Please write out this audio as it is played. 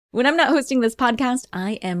When I'm not hosting this podcast,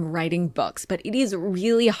 I am writing books, but it is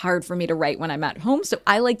really hard for me to write when I'm at home, so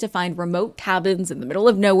I like to find remote cabins in the middle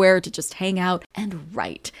of nowhere to just hang out and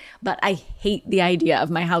write. But I hate the idea of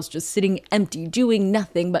my house just sitting empty, doing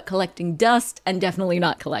nothing but collecting dust and definitely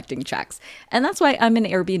not collecting checks. And that's why I'm an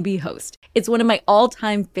Airbnb host. It's one of my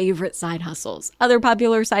all-time favorite side hustles. Other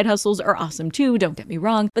popular side hustles are awesome too, don't get me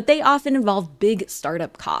wrong, but they often involve big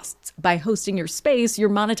startup costs. By hosting your space, you're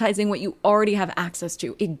monetizing what you already have access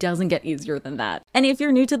to. It doesn't get easier than that. And if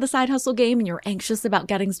you're new to the side hustle game and you're anxious about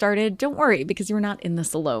getting started, don't worry, because you're not in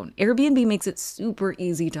this alone. Airbnb makes it super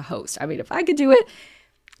easy to host. I mean, if I could do it,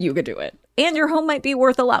 you could do it. And your home might be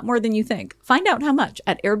worth a lot more than you think. Find out how much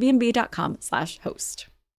at airbnb.com/host.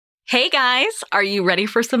 Hey guys, are you ready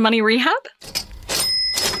for some money rehab?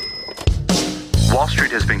 Wall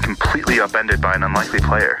Street has been completely upended by an unlikely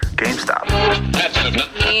player, GameStop.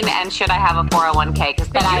 And should I have a 401k? Because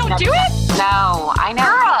then You don't do it? No, I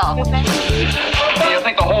know. You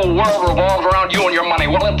think the whole world revolves around you and your money?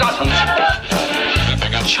 Well, it doesn't.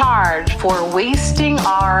 Charge for wasting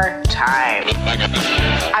our time.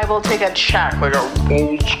 I will take a check like a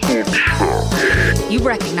old school check. You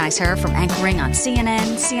recognize her from anchoring on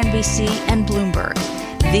CNN, CNBC, and Bloomberg.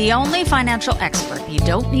 The only financial expert you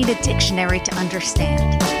don't need a dictionary to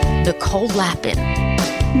understand. Nicole Lapin.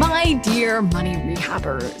 My dear money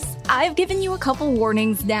rehabbers, I've given you a couple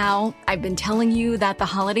warnings now. I've been telling you that the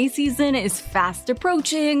holiday season is fast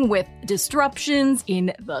approaching with disruptions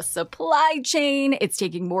in the supply chain. It's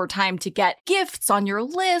taking more time to get gifts on your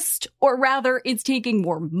list, or rather, it's taking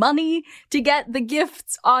more money to get the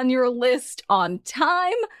gifts on your list on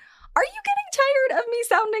time. Are you getting tired of me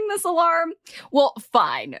sounding this alarm? Well,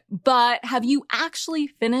 fine, but have you actually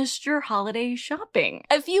finished your holiday shopping?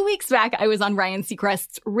 A few weeks back, I was on Ryan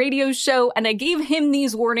Seacrest's radio show, and I gave him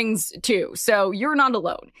these warnings too, so you're not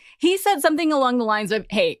alone. He said something along the lines of,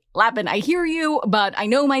 hey, Lapin, I hear you, but I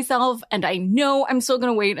know myself, and I know I'm still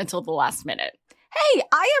gonna wait until the last minute. Hey,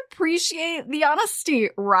 I appreciate the honesty,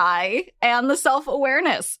 Rye, and the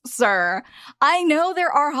self-awareness, sir. I know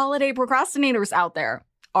there are holiday procrastinators out there.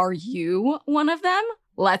 Are you one of them?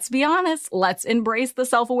 Let's be honest. Let's embrace the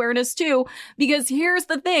self-awareness too, because here's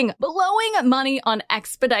the thing. Blowing money on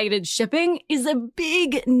expedited shipping is a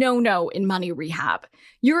big no-no in money rehab.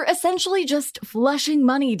 You're essentially just flushing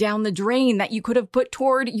money down the drain that you could have put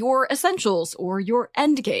toward your essentials or your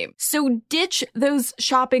end game. So ditch those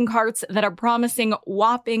shopping carts that are promising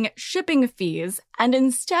whopping shipping fees and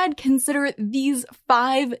instead consider these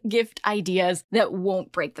 5 gift ideas that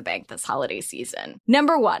won't break the bank this holiday season.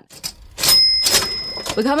 Number 1.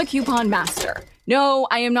 Become a coupon master. No,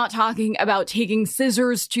 I am not talking about taking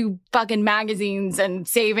scissors to fucking magazines and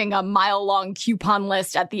saving a mile-long coupon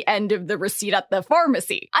list at the end of the receipt at the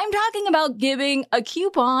pharmacy. I'm talking about giving a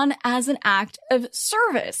coupon as an act of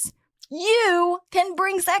service. You can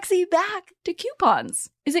bring sexy back to coupons.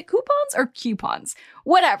 Is it coupons or coupons?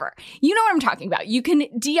 Whatever. You know what I'm talking about. You can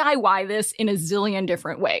DIY this in a zillion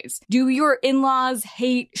different ways. Do your in-laws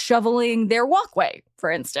hate shoveling their walkway,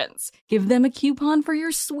 for instance? Give them a coupon for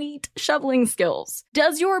your sweet shoveling skills.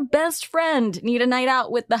 Does your best friend need a night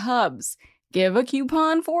out with the hubs? Give a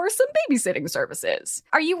coupon for some babysitting services.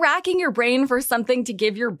 Are you racking your brain for something to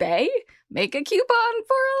give your bae? Make a coupon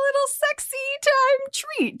for a little sexy time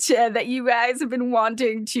treat that you guys have been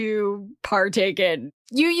wanting to partake in.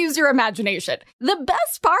 You use your imagination. The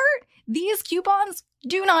best part, these coupons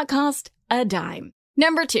do not cost a dime.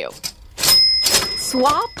 Number 2,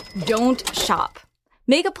 swap, don't shop.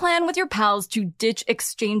 Make a plan with your pals to ditch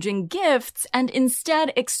exchanging gifts and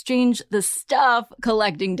instead exchange the stuff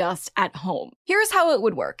collecting dust at home. Here's how it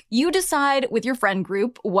would work. You decide with your friend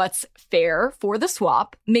group what's fair for the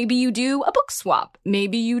swap. Maybe you do a book swap.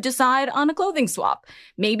 Maybe you decide on a clothing swap.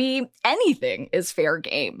 Maybe anything is fair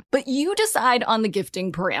game. But you decide on the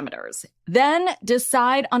gifting parameters. Then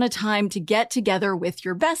decide on a time to get together with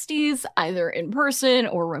your besties, either in person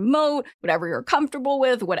or remote, whatever you're comfortable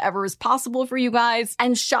with, whatever is possible for you guys,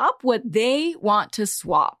 and shop what they want to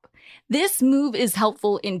swap. This move is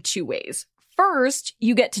helpful in 2 ways. First,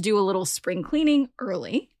 you get to do a little spring cleaning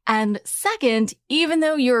early. And second, even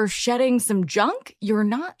though you're shedding some junk, you're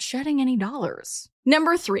not shedding any dollars.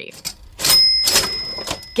 Number 3,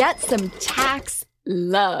 get some tax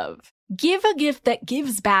love. Give a gift that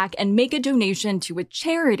gives back and make a donation to a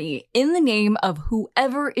charity in the name of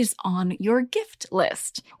whoever is on your gift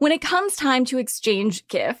list. When it comes time to exchange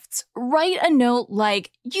gifts, write a note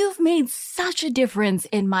like, "You've made such a difference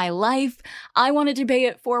in my life. I wanted to pay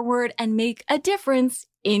it forward and make a difference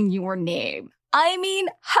in your name." I mean,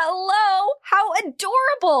 hello, how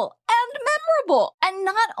adorable and memorable. And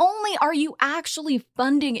not only are you actually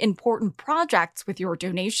funding important projects with your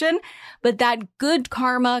donation, but that good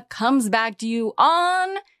karma comes back to you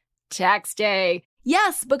on tax day.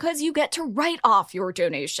 Yes, because you get to write off your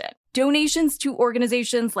donation. Donations to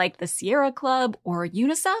organizations like the Sierra Club or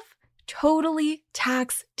UNICEF, totally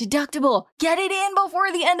tax deductible. Get it in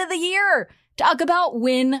before the end of the year. Talk about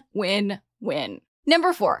win, win, win.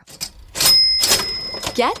 Number 4.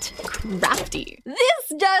 Get crafty.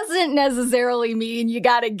 This doesn't necessarily mean you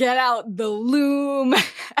gotta get out the loom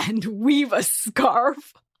and weave a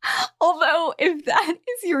scarf. Although, if that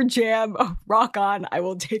is your jam, rock on. I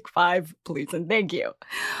will take 5, please and thank you.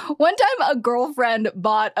 One time, a girlfriend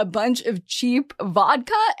bought a bunch of cheap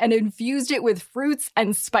vodka and infused it with fruits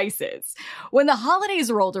and spices. When the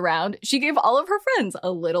holidays rolled around, she gave all of her friends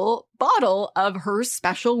a little bottle of her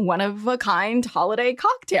special one-of-a-kind holiday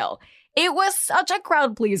cocktail. It was such a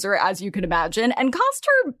crowd pleaser, as you can imagine, and cost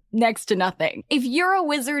her next to nothing. If you're a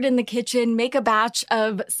wizard in the kitchen, make a batch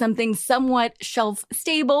of something somewhat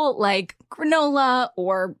shelf-stable like granola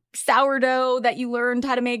or sourdough that you learned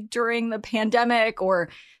how to make during the pandemic, or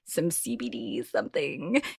some CBD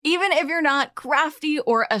something. Even if you're not crafty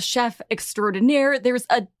or a chef extraordinaire, there's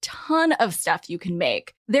a ton of stuff you can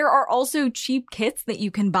make. There are also cheap kits that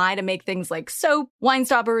you can buy to make things like soap, wine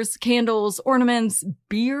stoppers, candles, ornaments,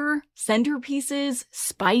 beer, centerpieces,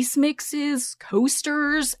 spice mixes,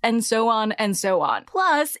 coasters, and so on and so on.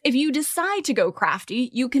 Plus, if you decide to go crafty,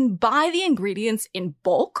 you can buy the ingredients in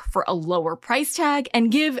bulk for a lower price tag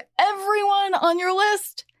and give everyone on your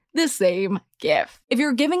list the same gift. If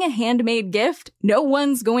you're giving a handmade gift, no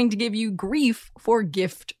one's going to give you grief for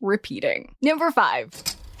gift repeating. Number 5,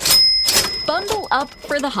 bundle up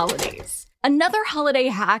for the holidays. Another holiday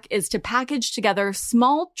hack is to package together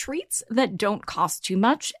small treats that don't cost too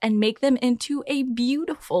much and make them into a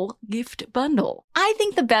beautiful gift bundle. I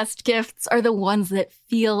think the best gifts are the ones that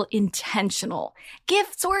feel intentional.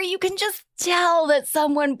 Gifts where you can just tell that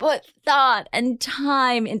someone put thought and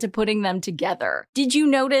time into putting them together. Did you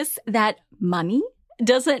notice that money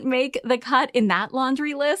doesn't make the cut in that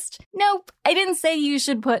laundry list? Nope, I didn't say you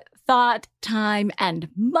should put thought, time, and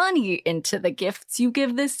money into the gifts you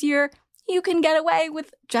give this year. You can get away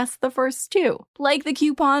with just the first 2. Like the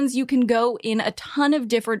coupons, you can go in a ton of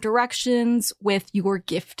different directions with your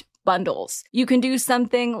gift bundles. You can do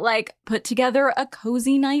something like put together a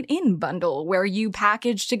cozy night in bundle where you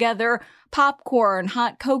package together popcorn,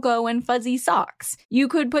 hot cocoa, and fuzzy socks. You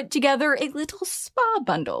could put together a little spa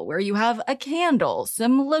bundle where you have a candle,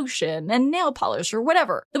 some lotion, and nail polish or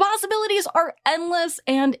whatever. The possibilities are endless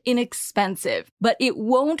and inexpensive, but it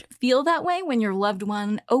won't feel that way when your loved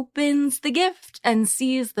one opens the gift and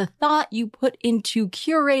sees the thought you put into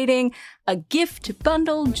curating a gift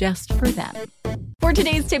bundle just for them. For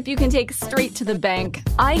today's tip you can take straight to the bank.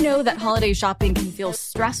 I know that holiday shopping can feel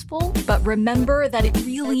stressful, but remember that it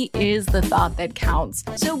really is the thought that counts.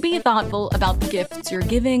 So be thoughtful about the gifts you're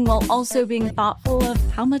giving while also being thoughtful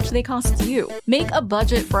of how much they cost you. Make a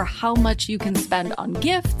budget for how much you can spend on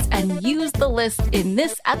gifts and use the list in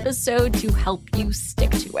this episode to help you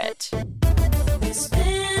stick to it.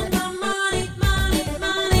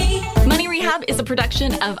 Money Rehab is a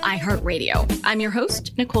production of iHeartRadio. I'm your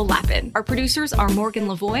host, Nicole Lappin. Our producers are Morgan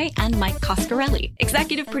Lavoie and Mike Coscarelli.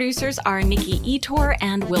 Executive producers are Nikki Etor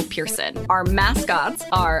and Will Pearson. Our mascots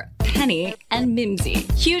are Penny and Mimsy.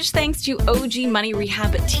 Huge thanks to OG Money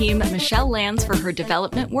Rehab team Michelle Lands for her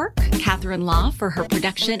development work, Catherine Law for her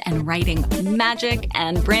production and writing magic,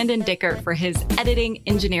 and Brandon Dicker for his editing,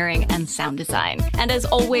 engineering, and sound design. And as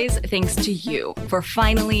always, thanks to you for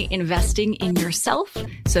finally investing in yourself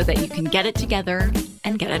so that you can get it together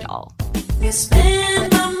and get it all.